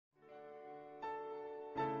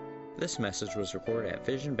This message was recorded at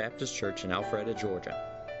Vision Baptist Church in Alpharetta, Georgia.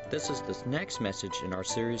 This is the next message in our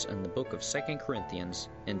series in the book of 2 Corinthians,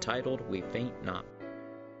 entitled, We Faint Not.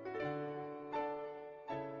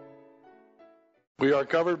 We are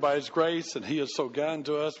covered by His grace, and He is so kind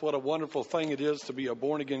to us. What a wonderful thing it is to be a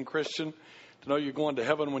born-again Christian, to know you're going to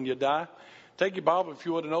heaven when you die. Take your Bible, if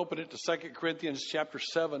you would, and open it to 2 Corinthians chapter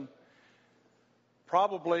 7.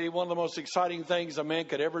 Probably one of the most exciting things a man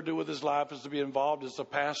could ever do with his life is to be involved as a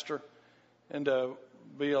pastor and to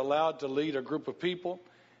be allowed to lead a group of people.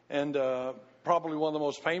 And probably one of the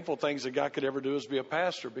most painful things a guy could ever do is be a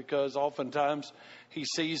pastor, because oftentimes he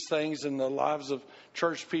sees things in the lives of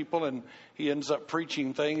church people and he ends up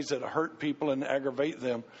preaching things that hurt people and aggravate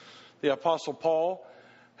them. The Apostle Paul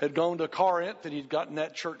had gone to Corinth and he'd gotten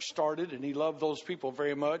that church started, and he loved those people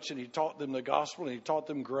very much, and he taught them the gospel and he taught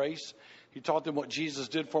them grace. He taught them what Jesus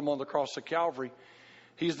did for them on the cross of Calvary.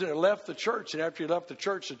 He left the church, and after he left the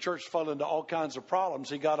church fell into all kinds of problems.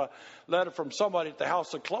 He got a letter from somebody at the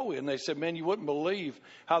house of Chloe, and they said, man, you wouldn't believe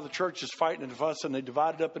how the church is fighting and fussing. They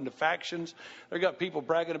divided up into factions. They got people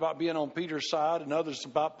bragging about being on Peter's side, and others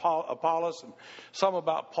about Apollos, and some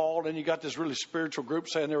about Paul. And you got this really spiritual group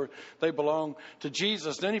saying they belong to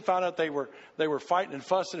Jesus. And then he found out they were fighting and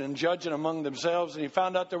fussing and judging among themselves. And he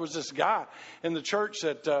found out there was this guy in the church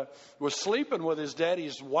that was sleeping with his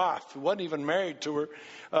daddy's wife. He wasn't even married to her.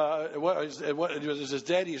 It was his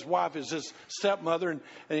daddy's wife, is his stepmother, and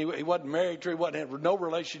he wasn't married to her. He had no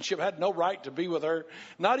relationship, had no right to be with her.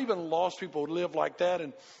 Not even lost people would live like that.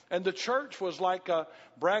 And the church was like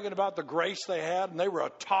bragging about the grace they had, and they were a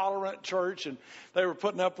tolerant church, and they were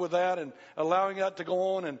putting up with that and allowing that to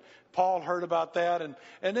go on. And Paul heard about that, and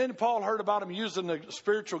then Paul heard about them using the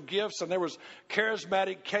spiritual gifts, and there was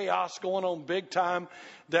charismatic chaos going on big time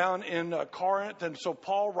down in Corinth. And so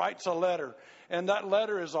Paul writes a letter. And that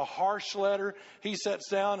letter is a harsh letter. He sits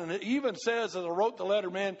down, and it even says, as I wrote the letter,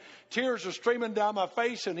 man, tears are streaming down my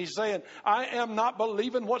face. And he's saying, I am not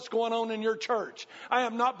believing what's going on in your church. I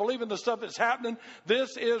am not believing the stuff that's happening.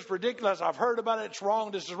 This is ridiculous. I've heard about it. It's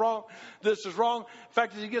wrong. This is wrong. This is wrong. In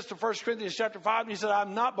fact, as he gets to 1 Corinthians chapter 5, he said,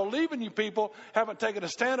 I'm not believing you people haven't taken a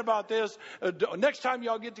stand about this. Next time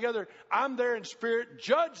y'all get together, I'm there in spirit.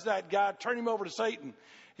 Judge that guy. Turn him over to Satan.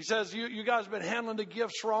 He says, you guys have been handling the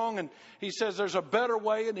gifts wrong. And he says there's a better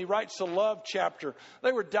way. And he writes the love chapter.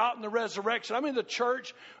 They were doubting the resurrection. I mean, the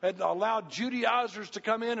church had allowed Judaizers to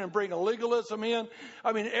come in and bring legalism in.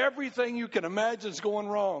 I mean, everything you can imagine is going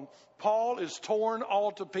wrong. Paul is torn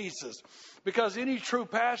all to pieces, because any true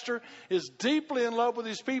pastor is deeply in love with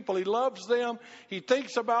his people. He loves them. He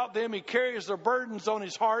thinks about them. He carries their burdens on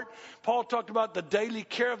his heart. Paul talked about the daily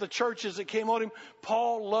care of the churches that came on him.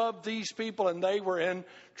 Paul loved these people, and they were in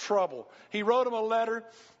trouble. He wrote them a letter.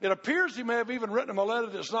 It appears he may have even written them a letter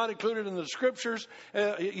that's not included in the scriptures.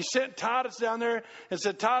 He sent Titus down there and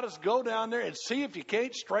said, Titus, go down there and see if you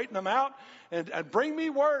can't straighten them out and bring me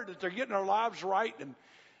word that they're getting their lives right. And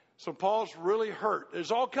so Paul's really hurt.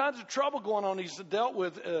 There's all kinds of trouble going on. He's dealt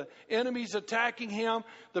with enemies attacking him.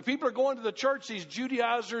 The people are going to the church. These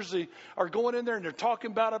Judaizers, they are going in there and they're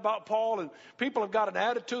talking bad about Paul. And people have got an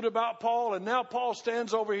attitude about Paul. And now Paul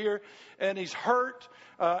stands over here and he's hurt.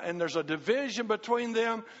 And there's a division between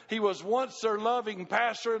them. He was once their loving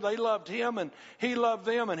pastor. They loved him and he loved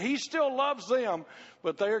them. And he still loves them,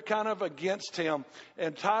 but they're kind of against him.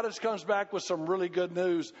 And Titus comes back with some really good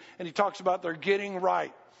news. And he talks about they're getting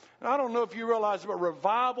right. And I don't know if you realize, but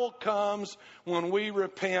revival comes when we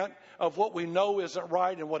repent of what we know isn't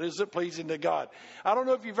right and what isn't pleasing to God. I don't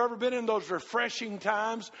know if you've ever been in those refreshing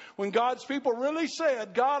times when God's people really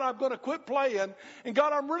said, God, I'm going to quit playing. And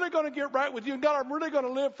God, I'm really going to get right with you. And God, I'm really going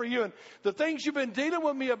to live for you. And the things you've been dealing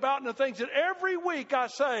with me about, and the things that every week I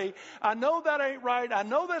say, I know that ain't right. I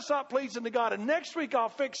know that's not pleasing to God. And next week I'll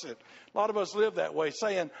fix it. A lot of us live that way,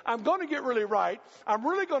 saying, I'm going to get really right. I'm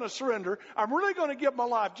really going to surrender. I'm really going to give my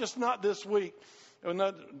life, just not this week. And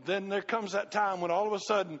then there comes that time when all of a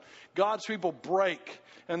sudden God's people break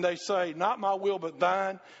and they say, not my will, but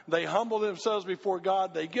thine. They humble themselves before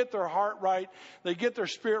God. They get their heart right. They get their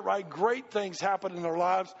spirit right. Great things happen in their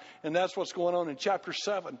lives. And that's what's going on in chapter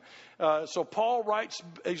 7. So Paul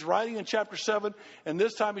he's writing in chapter 7. And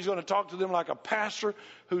this time he's going to talk to them like a pastor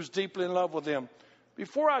who's deeply in love with them.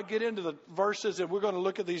 Before I get into the verses, and we're going to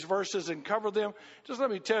look at these verses and cover them, just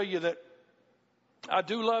let me tell you that I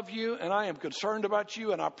do love you, and I am concerned about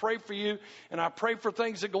you, and I pray for you, and I pray for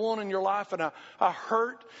things that go on in your life, and I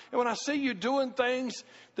hurt. And when I see you doing things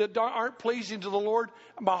that aren't pleasing to the Lord,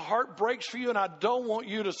 my heart breaks for you, and I don't want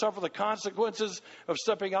you to suffer the consequences of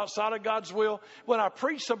stepping outside of God's will. When I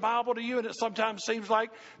preach the Bible to you, and it sometimes seems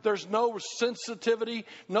like there's no sensitivity,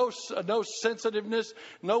 no sensitiveness,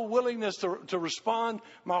 no willingness to respond,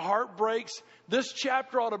 my heart breaks. This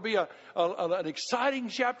chapter ought to be an exciting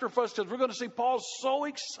chapter for us, because we're going to see Paul's so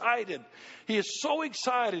excited. He is so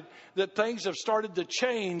excited that things have started to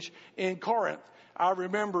change in Corinth. I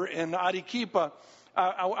remember in Arequipa,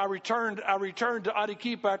 I returned to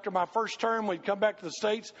Arequipa after my first term. We'd come back to the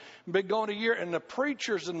States, been gone a year, and the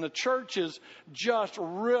preachers and the churches just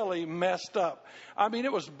really messed up. I mean,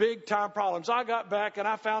 it was big time problems. I got back and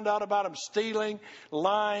I found out about them stealing,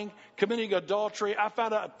 lying, committing adultery. I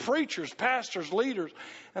found out preachers, pastors, leaders.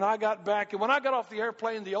 And I got back, and when I got off the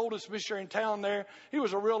airplane, the oldest missionary in town there, he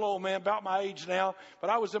was a real old man, about my age now, but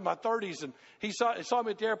I was in my 30s, and he saw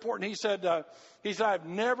me at the airport, and he said, I've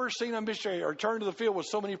never seen a missionary return to the field with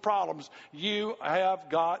so many problems. You have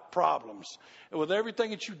got problems. And with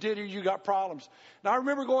everything that you did here, you got problems. Now, I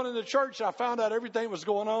remember going into the church, and I found out everything that was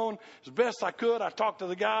going on as best I could. I talked to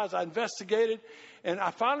the guys, I investigated, and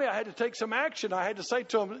I had to take some action. I had to say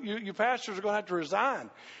to them, you pastors are going to have to resign.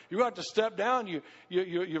 You're going to have to step down.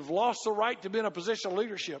 You've lost the right to be in a position of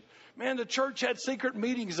leadership. Man, the church had secret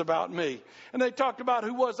meetings about me. And they talked about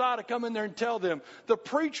who was I to come in there and tell them. The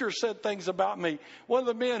preacher said things about me. One of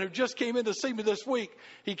the men who just came in to see me this week,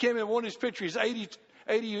 he came in, one of his pictures, he's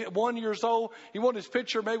 81 years old. He wanted his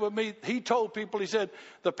picture made with me. He told people, he said,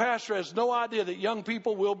 the pastor has no idea that young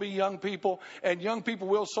people will be young people, and young people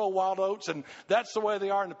will sow wild oats, and that's the way they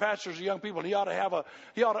are, and the pastors are young people, and he ought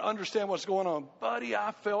to understand what's going on. Buddy,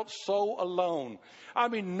 I felt so alone. I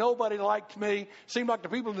mean, nobody liked me. Seemed like the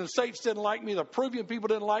people in the States didn't like me. The Peruvian people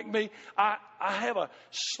didn't like me. I have a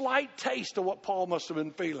slight taste of what Paul must have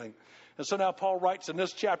been feeling. And so now Paul writes in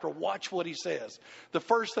this chapter, watch what he says. The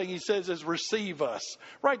first thing he says is receive us.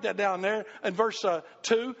 Write that down there. In verse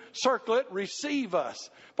 2, circle it, receive us.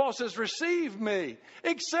 Paul says, receive me.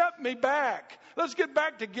 Accept me back. Let's get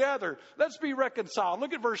back together. Let's be reconciled.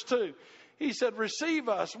 Look at verse 2. He said, receive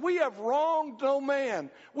us. We have wronged no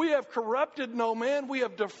man. We have corrupted no man. We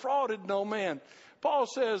have defrauded no man. Paul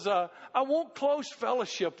says, I want close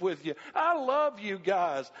fellowship with you. I love you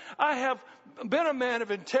guys. I have been a man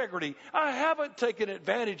of integrity. I haven't taken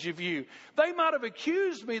advantage of you. They might have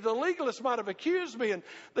accused me. The legalists might have accused me. And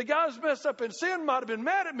the guys messed up in sin might have been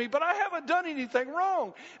mad at me. But I haven't done anything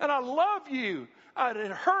wrong. And I love you.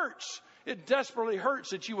 It hurts. It desperately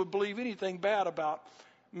hurts that you would believe anything bad about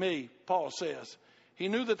me, Paul says. He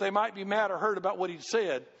knew that they might be mad or hurt about what he'd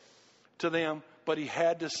said to them, but he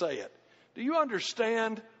had to say it. Do you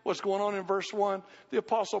understand what's going on in verse 1? The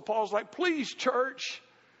Apostle Paul's like, please, church,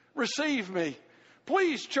 receive me.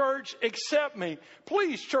 Please, church, accept me.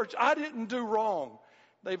 Please, church, I didn't do wrong.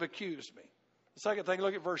 They've accused me. The second thing,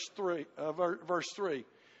 look at verse 3.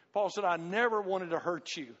 Paul said, I never wanted to hurt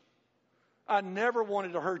you. I never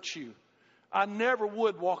wanted to hurt you. I never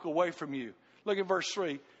would walk away from you. Look at verse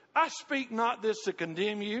 3. I speak not this to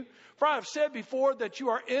condemn you, for I have said before that you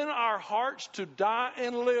are in our hearts to die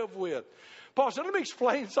and live with. Paul said, let me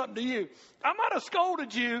explain something to you. I might have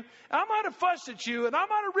scolded you, I might have fussed at you, and I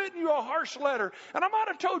might have written you a harsh letter, and I might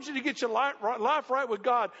have told you to get your life right with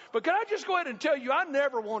God. But can I just go ahead and tell you, I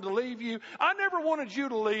never wanted to leave you. I never wanted you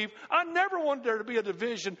to leave. I never wanted there to be a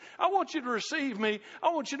division. I want you to receive me. I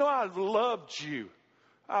want you to know I loved you.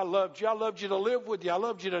 I loved you. I loved you to live with you. I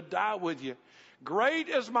loved you to die with you. Great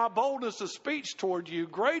is my boldness of speech toward you.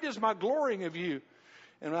 Great is my glorying of you.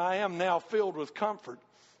 And I am now filled with comfort.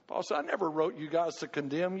 Paul said, I never wrote you guys to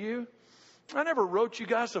condemn you. I never wrote you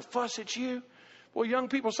guys to fuss at you. Well, young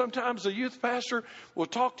people, sometimes the youth pastor will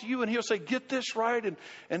talk to you and he'll say, get this right.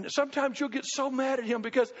 And sometimes you'll get so mad at him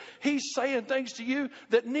because he's saying things to you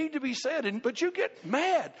that need to be said. But you get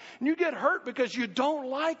mad and you get hurt because you don't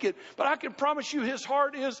like it. But I can promise you his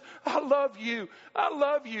heart is, I love you. I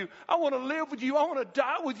love you. I want to live with you. I want to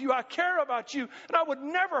die with you. I care about you. And I would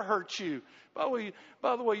never hurt you.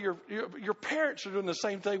 By the way, your parents are doing the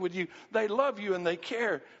same thing with you. They love you and they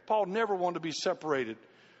care. Paul never wanted to be separated.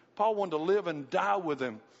 Paul wanted to live and die with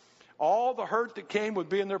them. All the hurt that came with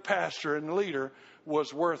being their pastor and leader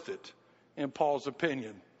was worth it, in Paul's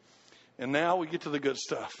opinion. And now we get to the good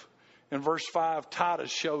stuff. In verse 5,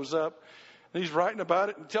 Titus shows up. And he's writing about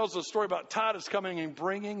it and tells the story about Titus coming and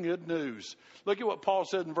bringing good news. Look at what Paul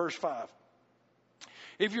said in verse 5.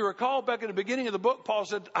 If you recall back in the beginning of the book, Paul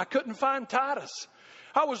said, I couldn't find Titus.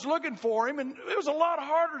 I was looking for him, and it was a lot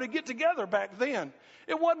harder to get together back then.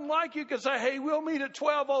 It wasn't like you could say, hey, we'll meet at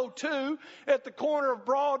 12:02 at the corner of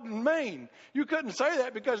Broad and Main. You couldn't say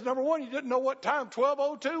that because, number one, you didn't know what time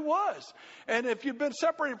 12:02 was. And if you'd been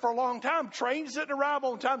separated for a long time, trains didn't arrive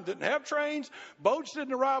on time, didn't have trains, boats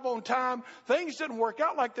didn't arrive on time, things didn't work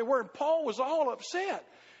out like they were, and Paul was all upset.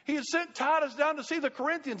 He had sent Titus down to see the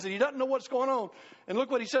Corinthians, and he doesn't know what's going on. And look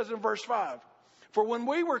what he says in verse 5. For when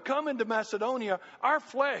we were coming to Macedonia, our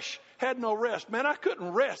flesh had no rest. Man, I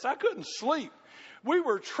couldn't rest. I couldn't sleep. We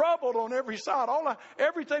were troubled on every side.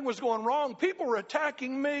 Everything was going wrong. People were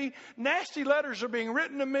attacking me. Nasty letters are being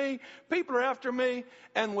written to me. People are after me.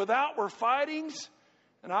 And without were fightings.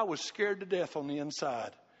 And I was scared to death on the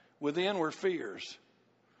inside. Within were fears.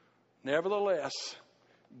 Nevertheless,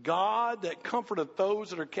 God that comforteth those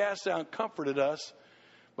that are cast down comforted us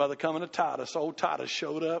by the coming of Titus. Old Titus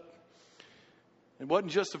showed up. It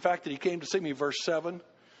wasn't just the fact that he came to see me, verse 7,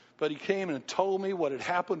 but he came and told me what had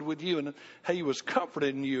happened with you and how he was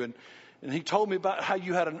comforting you. And he told me about how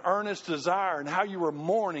you had an earnest desire and how you were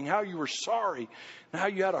mourning, how you were sorry, and how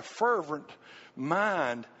you had a fervent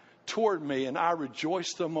mind toward me, and I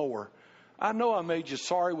rejoiced the more. I know I made you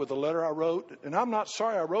sorry with the letter I wrote, and I'm not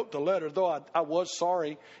sorry I wrote the letter, though I was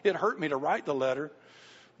sorry. It hurt me to write the letter.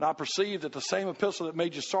 And I perceived that the same epistle that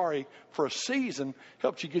made you sorry for a season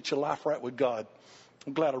helped you get your life right with God.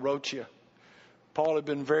 I'm glad I wrote you. Paul had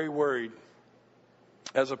been very worried.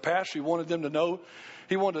 As a pastor, he wanted them to know,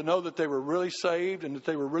 he wanted to know that they were really saved and that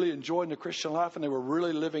they were really enjoying the Christian life and they were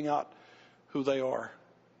really living out who they are.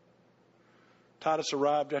 Titus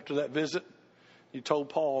arrived after that visit. He told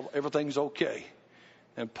Paul everything's okay.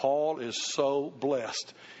 And Paul is so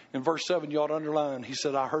blessed. In verse 7, you ought to underline, he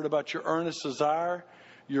said, I heard about your earnest desire,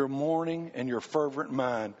 your mourning, and your fervent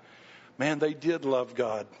mind. Man, they did love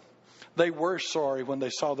God. They were sorry when they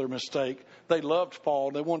saw their mistake. They loved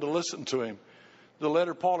Paul. They wanted to listen to him. The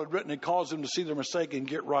letter Paul had written had caused them to see their mistake and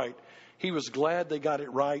get right. He was glad they got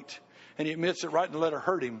it right. And he admits that writing the letter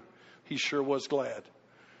hurt him. He sure was glad.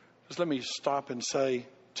 Just let me stop and say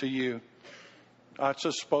to you, I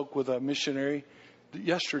just spoke with a missionary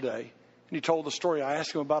yesterday. And he told the story. I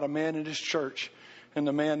asked him about a man in his church. And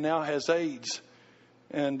the man now has AIDS.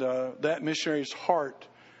 And that missionary's heart.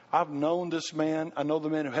 I've known this man. I know the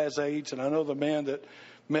man who has AIDS, and I know the man that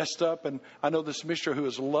messed up, and I know this missionary who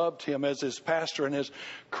has loved him as his pastor and has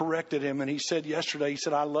corrected him. And he said yesterday, he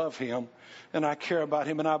said, I love him, and I care about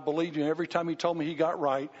him, and I believe him. Every time he told me he got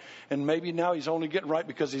right, and maybe now he's only getting right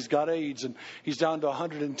because he's got AIDS, and he's down to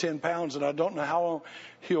 110 pounds, and I don't know how long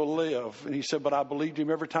he'll live. And he said, but I believed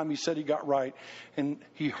him every time he said he got right. And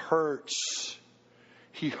he hurts.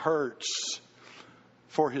 He hurts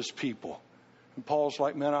for his people. And Paul's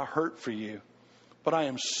like, man, I hurt for you, but I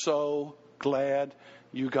am so glad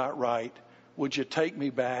you got right. Would you take me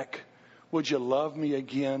back? Would you love me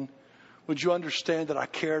again? Would you understand that I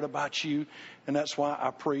cared about you? And that's why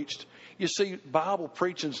I preached. You see, Bible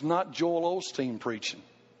preaching is not Joel Osteen preaching.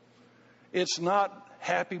 It's not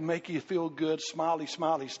happy, make you feel good, smiley,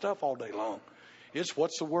 smiley stuff all day long. It's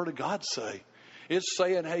what's the Word of God say? It's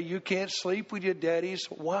saying, hey, you can't sleep with your daddy's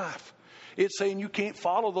wife. It's saying you can't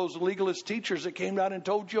follow those legalist teachers that came down and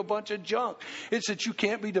told you a bunch of junk. It's that you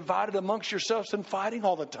can't be divided amongst yourselves and fighting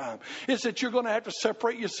all the time. It's that you're going to have to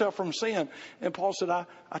separate yourself from sin. And Paul said, I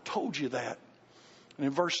told you that. And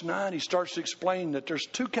in verse 9, he starts to explain that there's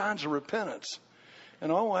two kinds of repentance.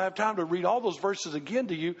 And I won't have time to read all those verses again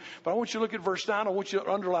to you, but I want you to look at verse 9. I want you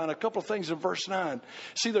to underline a couple of things in verse 9.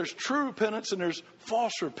 See, there's true repentance and there's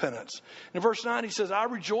false repentance. In verse 9, he says, I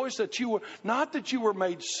rejoice that you were, not that you were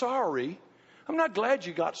made sorry. I'm not glad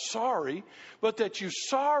you got sorry, but that you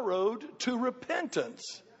sorrowed to repentance.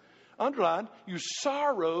 Underline, you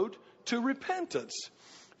sorrowed to repentance.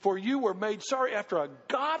 For you were made sorry after a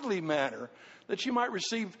godly manner, that you might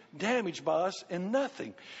receive damage by us in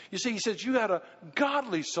nothing. You see, he says you had a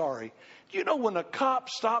godly sorry. You know, when a cop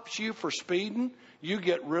stops you for speeding, you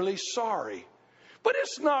get really sorry. But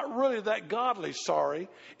it's not really that godly sorry.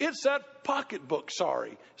 It's that pocketbook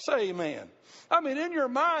sorry. Say amen. I mean, in your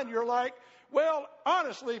mind, you're like, well,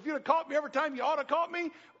 honestly, if you'd have caught me every time you ought to caught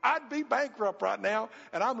me, I'd be bankrupt right now.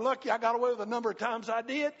 And I'm lucky I got away with the number of times I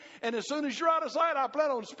did. And as soon as you're out of sight, I plan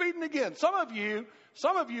on speeding again. Some of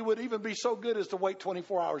you would even be so good as to wait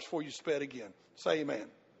 24 hours before you sped again. Say amen.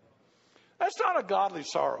 That's not a godly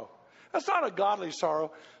sorrow. That's not a godly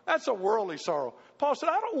sorrow. That's a worldly sorrow. Paul said,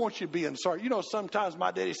 I don't want you being sorry. You know, sometimes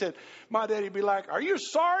my daddy'd be like, are you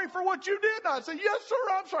sorry for what you did? And I'd say, yes, sir,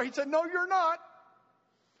 I'm sorry. He said, no, you're not.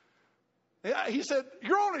 He said,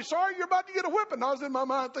 you're only sorry you're about to get a whipping. I was in my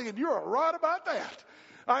mind thinking, you're right about that.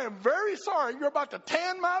 I am very sorry. You're about to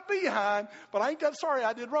tan my behind, but I ain't that sorry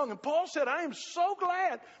I did wrong. And Paul said, I am so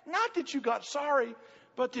glad, not that you got sorry,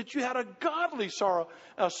 but that you had a godly sorrow,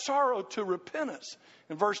 a sorrow to repentance.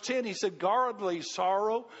 In verse 10, he said, godly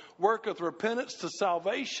sorrow worketh repentance to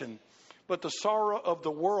salvation, but the sorrow of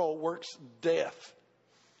the world works death.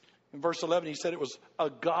 In verse 11, he said it was a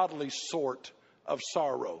godly sort of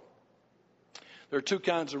sorrow. There are two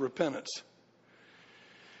kinds of repentance.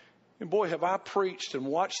 And boy, have I preached and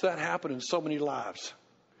watched that happen in so many lives.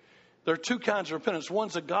 There are two kinds of repentance.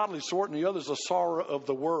 One's a godly sort and the other's a sorrow of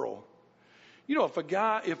the world. You know, if a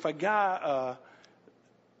guy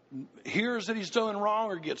hears that he's doing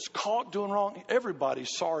wrong or gets caught doing wrong,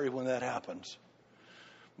 everybody's sorry when that happens.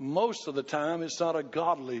 Most of the time, it's not a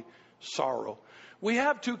godly sorrow. We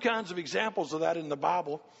have two kinds of examples of that in the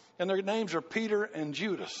Bible, and their names are Peter and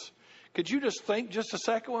Judas. Could you just think just a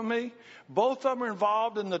second with me? Both of them are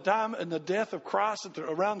involved in the death of Christ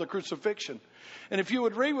around the crucifixion. And if you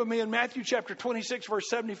would read with me in Matthew chapter 26, verse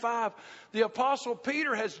 75, the Apostle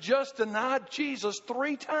Peter has just denied Jesus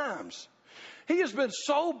 3 times. He has been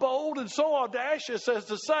so bold and so audacious as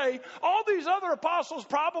to say, all these other apostles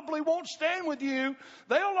probably won't stand with you.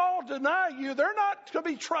 They'll all deny you. They're not to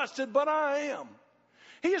be trusted, but I am.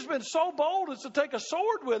 He has been so bold as to take a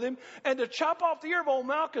sword with him and to chop off the ear of old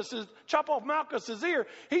Malchus's ear.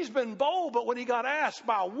 He's been bold, but when he got asked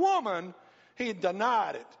by a woman, he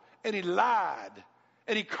denied it. And he lied.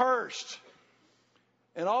 And he cursed.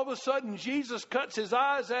 And all of a sudden, Jesus cuts his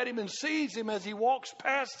eyes at him and sees him as he walks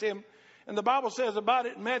past him. And the Bible says about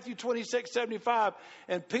it in Matthew 26:75,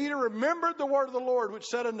 and Peter remembered the word of the Lord, which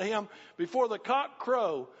said unto him, before the cock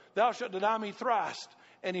crow, thou shalt deny me thrice.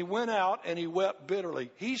 And he went out and he wept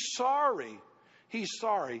bitterly. He's sorry. He's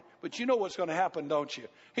sorry. But you know what's going to happen, don't you?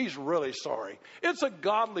 He's really sorry. It's a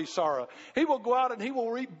godly sorrow. He will go out and he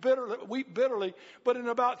will weep bitterly. But in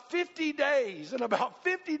about 50 days, a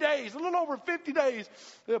little over 50 days,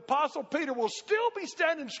 the Apostle Peter will still be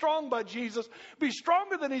standing strong by Jesus, be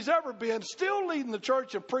stronger than he's ever been, still leading the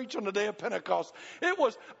church and preach on the day of Pentecost. It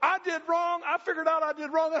was, I did wrong. I figured out I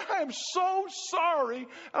did wrong. And I am so sorry. And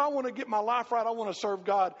I want to get my life right. I want to serve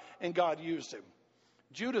God. And God used him.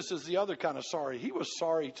 Judas is the other kind of sorry. He was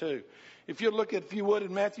sorry too. If you look at, if you would,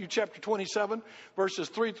 in Matthew chapter 27, verses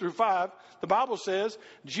 3 through 5, the Bible says,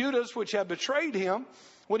 Judas, which had betrayed him,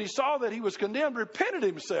 when he saw that he was condemned, repented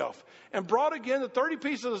himself and brought again the 30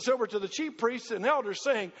 pieces of silver to the chief priests and elders,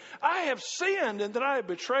 saying, I have sinned in that I have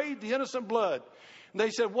betrayed the innocent blood. And they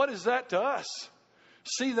said, what is that to us?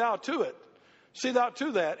 See thou to it. See thou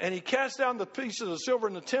to that. And he cast down the pieces of silver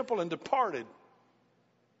in the temple and departed.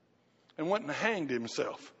 And went and hanged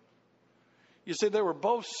himself. You see, they were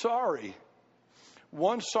both sorry.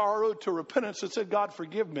 One sorrowed to repentance and said, God,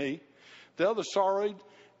 forgive me. The other sorrowed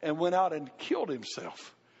and went out and killed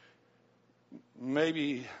himself.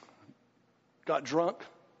 Maybe got drunk.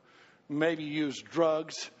 Maybe used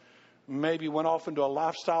drugs. Maybe went off into a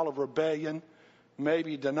lifestyle of rebellion.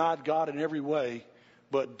 Maybe denied God in every way.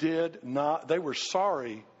 But they were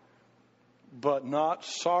sorry, but not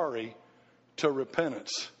sorry to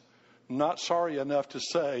repentance. Not sorry enough to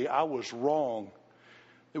say, I was wrong.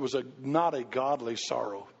 It was not a godly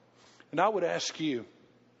sorrow. And I would ask you,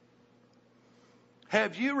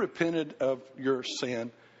 have you repented of your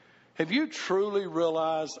sin? Have you truly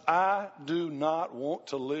realized, I do not want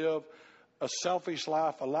to live a selfish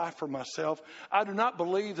life, a life for myself? I do not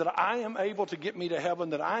believe that I am able to get me to heaven,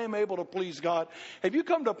 that I am able to please God. Have you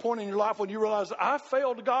come to a point in your life when you realize I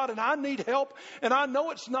failed God and I need help and I know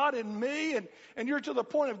it's not in me, and you're to the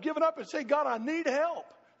point of giving up and saying, God, I need help?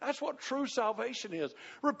 That's what true salvation is.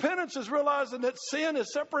 Repentance is realizing that sin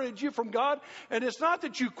has separated you from God, and it's not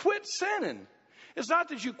that you quit sinning. It's not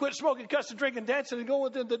that you quit smoking, cussing, drinking, dancing, and going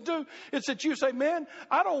with them to do. It's that you say, man,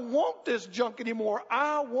 I don't want this junk anymore.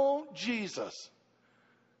 I want Jesus.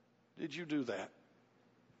 Did you do that?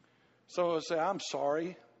 So I say, I'm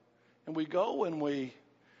sorry. And we go and we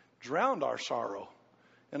drown our sorrow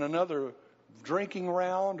in another drinking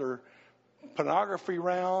round or pornography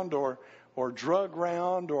round or drug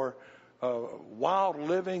round or wild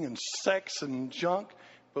living and sex and junk.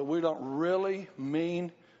 But we don't really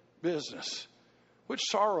mean business. Which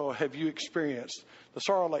sorrow have you experienced? The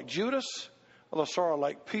sorrow like Judas or the sorrow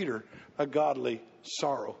like Peter, a godly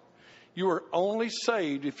sorrow? You are only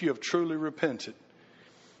saved if you have truly repented.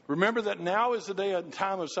 Remember that now is the day and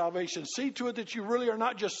time of salvation. See to it that you really are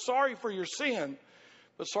not just sorry for your sin,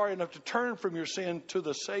 but sorry enough to turn from your sin to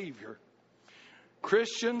the Savior.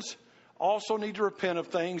 Christians also need to repent of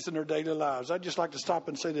things in their daily lives. I'd just like to stop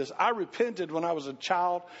and say this. I repented when I was a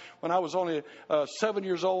child, when I was only 7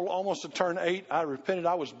 years old, almost to turn 8. I repented.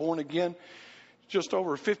 I was born again. just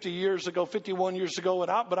over 50 years ago, 51 years ago.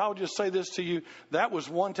 But I'll just say this to you. That was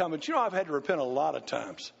one time. But I've had to repent a lot of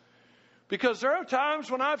times. Because there are times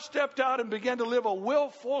when I've stepped out and began to live a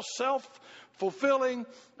willful, self-fulfilling,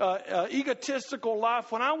 egotistical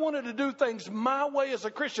life. When I wanted to do things my way as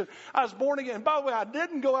a Christian, I was born again. And by the way, I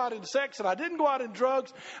didn't go out in sex and I didn't go out in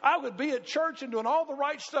drugs. I would be at church and doing all the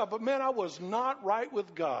right stuff. But man, I was not right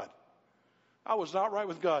with God. I was not right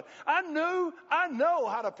with God. I know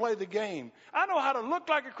how to play the game. I know how to look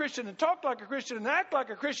like a Christian and talk like a Christian and act like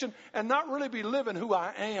a Christian and not really be living who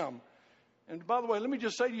I am. And by the way, let me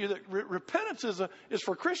just say to you that repentance is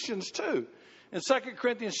for Christians too. In 2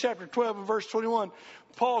 Corinthians chapter 12 and verse 21,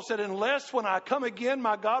 Paul said, unless when I come again,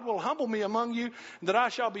 my God will humble me among you, that I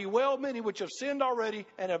shall bewail many which have sinned already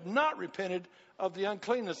and have not repented of the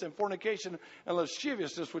uncleanness and fornication and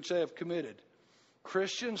lasciviousness which they have committed.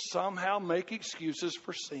 Christians somehow make excuses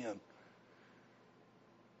for sin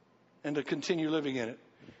and to continue living in it.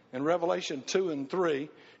 In Revelation 2 and 3,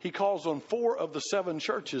 he calls on 4 of the 7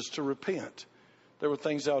 churches to repent. There were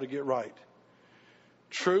things they ought to get right.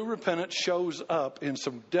 True repentance shows up in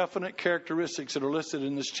some definite characteristics that are listed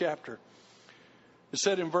in this chapter. It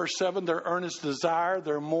said in verse 7, their earnest desire,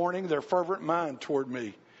 their mourning, their fervent mind toward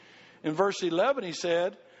me. In verse 11, he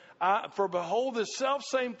said, for behold, this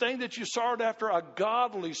selfsame thing that you sought after, a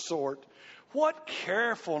godly sort, what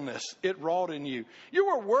carefulness it wrought in you. You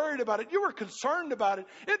were worried about it. You were concerned about it.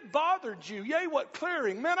 It bothered you. Yea, what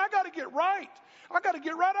clearing. Man, I got to get right. I got to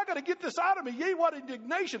get right. I got to get this out of me. Yea, what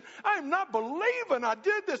indignation. I am not believing I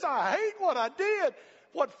did this. I hate what I did.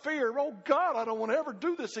 What fear. Oh, God, I don't want to ever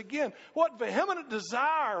do this again. What vehement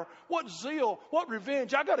desire. What zeal. What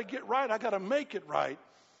revenge. I got to get right. I got to make it right.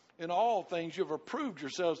 In all things, you have approved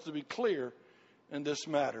yourselves to be clear in this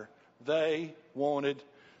matter. They wanted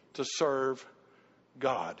to serve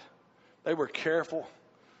God. They were careful,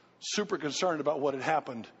 super concerned about what had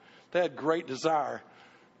happened. They had great desire.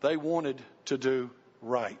 They wanted to do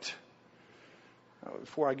right.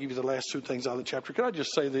 Before I give you the last 2 things out of the chapter, can I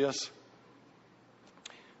just say this?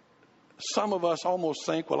 Some of us almost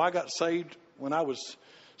think, well, I got saved when I was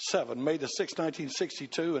 7, May the 6th,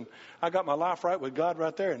 1962, and I got my life right with God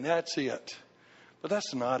right there, and that's it. But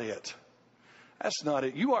that's not it. That's not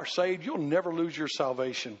it. You are saved. You'll never lose your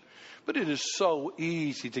salvation. But it is so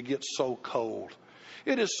easy to get so cold.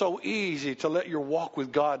 It is so easy to let your walk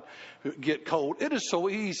with God get cold. It is so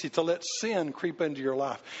easy to let sin creep into your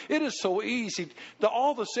life. It is so easy that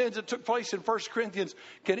all the sins that took place in 1 Corinthians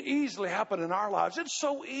can easily happen in our lives. It's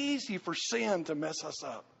so easy for sin to mess us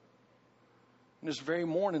up. And this very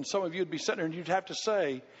morning, some of you would be sitting there and you'd have to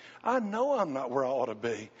say, I know I'm not where I ought to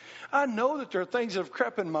be. I know that there are things that have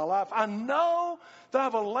crept in my life. I know that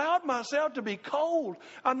I've allowed myself to be cold.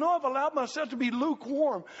 I know I've allowed myself to be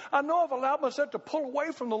lukewarm. I know I've allowed myself to pull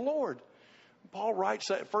away from the Lord. Paul writes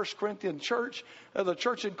that 1 Corinthians church, the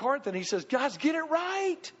church in Corinth, and he says, guys, get it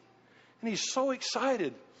right. And he's so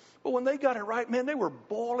excited. But when they got it right, man, they were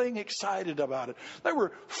boiling excited about it. They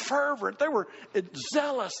were fervent. They were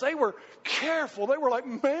zealous. They were careful. They were like,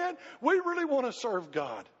 man, we really want to serve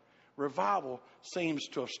God. Revival seems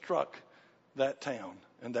to have struck that town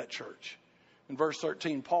and that church. In verse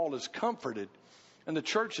 13, Paul is comforted, and the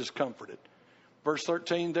church is comforted. Verse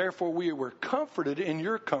 13, therefore we were comforted in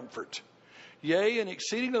your comfort. Yea, and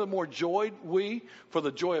exceedingly the more joyed we for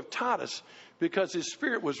the joy of Titus, because his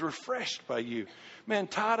spirit was refreshed by you. Man,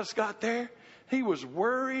 Titus got there. He was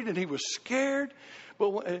worried and he was scared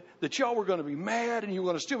that y'all were going to be mad and you were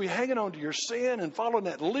going to still be hanging on to your sin and following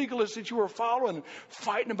that legalist that you were following and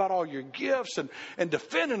fighting about all your gifts and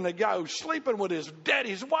defending the guy who's sleeping with his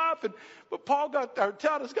daddy's wife. But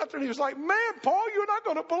Titus got there and he was like, man, Paul, you're not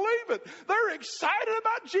going to believe it. They're excited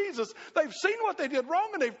about Jesus. They've seen what they did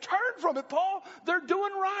wrong and they've turned from it. Paul, they're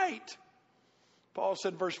doing right. Paul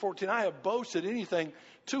said in verse 14, I have boasted anything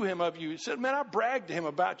to him of you. He said, man, I bragged to him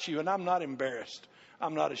about you and I'm not embarrassed.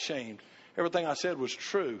 I'm not ashamed. Everything I said was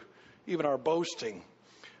true, even our boasting.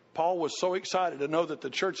 Paul was so excited to know that the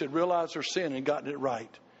church had realized their sin and gotten it right.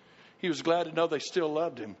 He was glad to know they still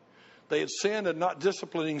loved him. They had sinned and not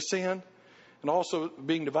disciplining sin, and also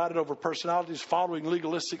being divided over personalities, following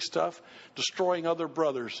legalistic stuff, destroying other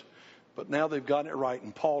brothers. But now they've gotten it right,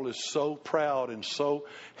 and Paul is so proud and so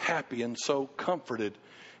happy and so comforted.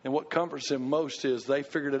 And what comforts him most is they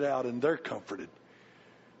figured it out and they're comforted.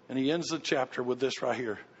 And he ends the chapter with this right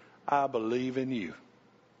here. I believe in you.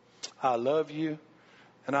 I love you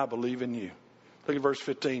and I believe in you. Look at verse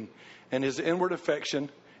 15. And his inward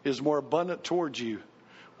affection is more abundant towards you,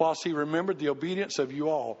 whilst he remembered the obedience of you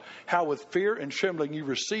all, how with fear and trembling you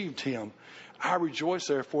received him. I rejoice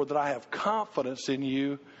therefore that I have confidence in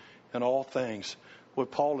you in all things. Well,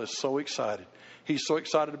 Paul is so excited. He's so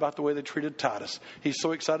excited about the way they treated Titus. He's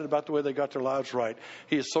so excited about the way they got their lives right.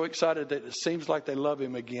 He is so excited that it seems like they love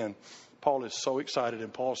him again. Paul is so excited,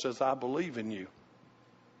 and Paul says, I believe in you.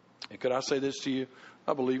 And could I say this to you?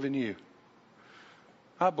 I believe in you.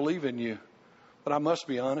 I believe in you. But I must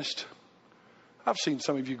be honest. I've seen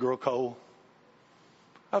some of you grow cold.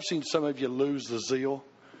 I've seen some of you lose the zeal.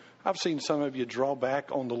 I've seen some of you draw back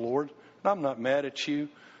on the Lord. And I'm not mad at you.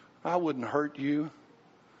 I wouldn't hurt you.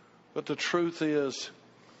 But the truth is,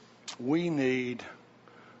 we need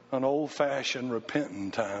an old-fashioned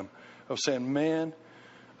repentant time of saying, man,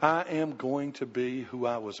 I am going to be who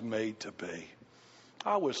I was made to be.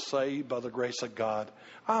 I was saved by the grace of God.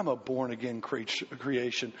 I'm a born-again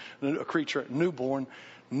creation, a creature, newborn,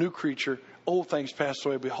 new creature. Old things pass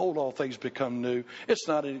away. Behold, all things become new. It's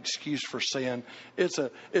not an excuse for sin. It's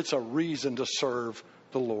a reason to serve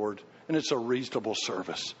the Lord, and it's a reasonable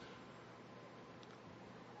service.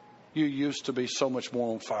 You used to be so much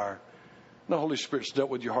more on fire. The Holy Spirit's dealt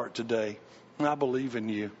with your heart today, and I believe in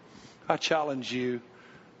you. I challenge you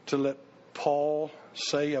to let Paul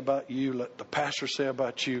say about you, let the pastor say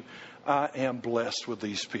about you, I am blessed with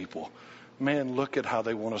these people. Man, look at how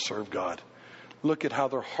they want to serve God. Look at how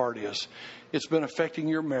their heart is. It's been affecting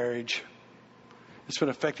your marriage. It's been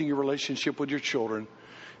affecting your relationship with your children.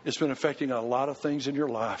 It's been affecting a lot of things in your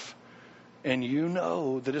life. And you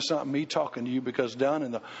know that it's not me talking to you, because down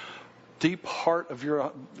in the deep heart of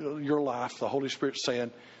your life, the Holy Spirit's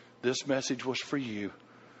saying, this message was for you.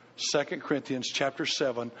 2 Corinthians chapter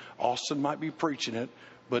 7, Austin might be preaching it,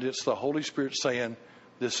 but it's the Holy Spirit saying,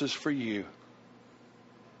 this is for you.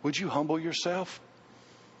 Would you humble yourself?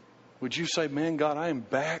 Would you say, man, God, I am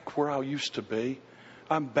back where I used to be.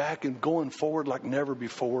 I'm back and going forward like never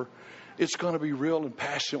before. It's going to be real and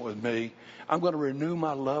passionate with me. I'm going to renew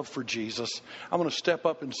my love for Jesus. I'm going to step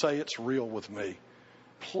up and say it's real with me.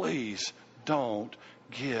 Please don't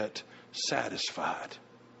get satisfied.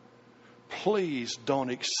 Please don't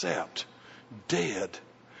accept dead,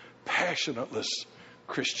 passionateless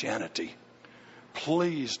Christianity.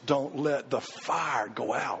 Please don't let the fire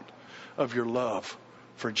go out of your love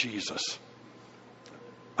for Jesus.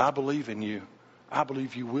 I believe in you. I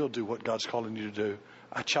believe you will do what God's calling you to do.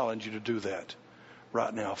 I challenge you to do that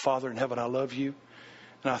right now. Father in heaven, I love you.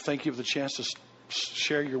 And I thank you for the chance to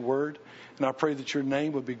share your word. And I pray that your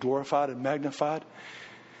name would be glorified and magnified.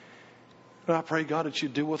 And I pray, God, that you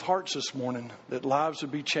deal with hearts this morning, that lives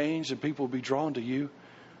would be changed and people would be drawn to you.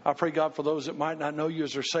 I pray, God, for those that might not know you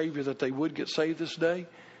as their Savior, that they would get saved this day.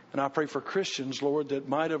 And I pray for Christians, Lord, that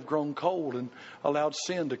might have grown cold and allowed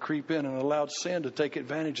sin to creep in and allowed sin to take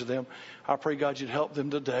advantage of them. I pray, God, you'd help them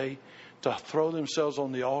today to throw themselves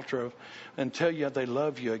on the altar and tell you they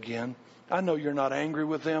love you again. I know you're not angry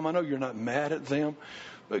with them. I know you're not mad at them.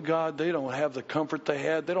 But God, they don't have the comfort they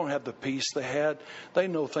had. They don't have the peace they had. They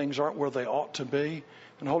know things aren't where they ought to be.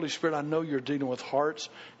 And Holy Spirit, I know you're dealing with hearts.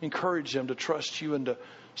 Encourage them to trust you and to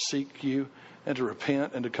seek you and to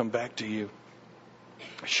repent and to come back to you.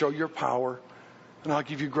 Show your power, and I'll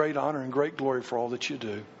give you great honor and great glory for all that you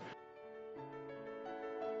do.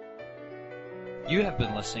 You have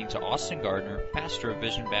been listening to Austin Gardner, pastor of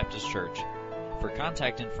Vision Baptist Church. For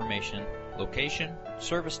contact information, location,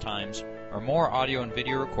 service times, or more audio and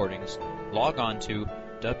video recordings, log on to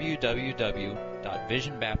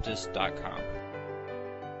www.visionbaptist.com.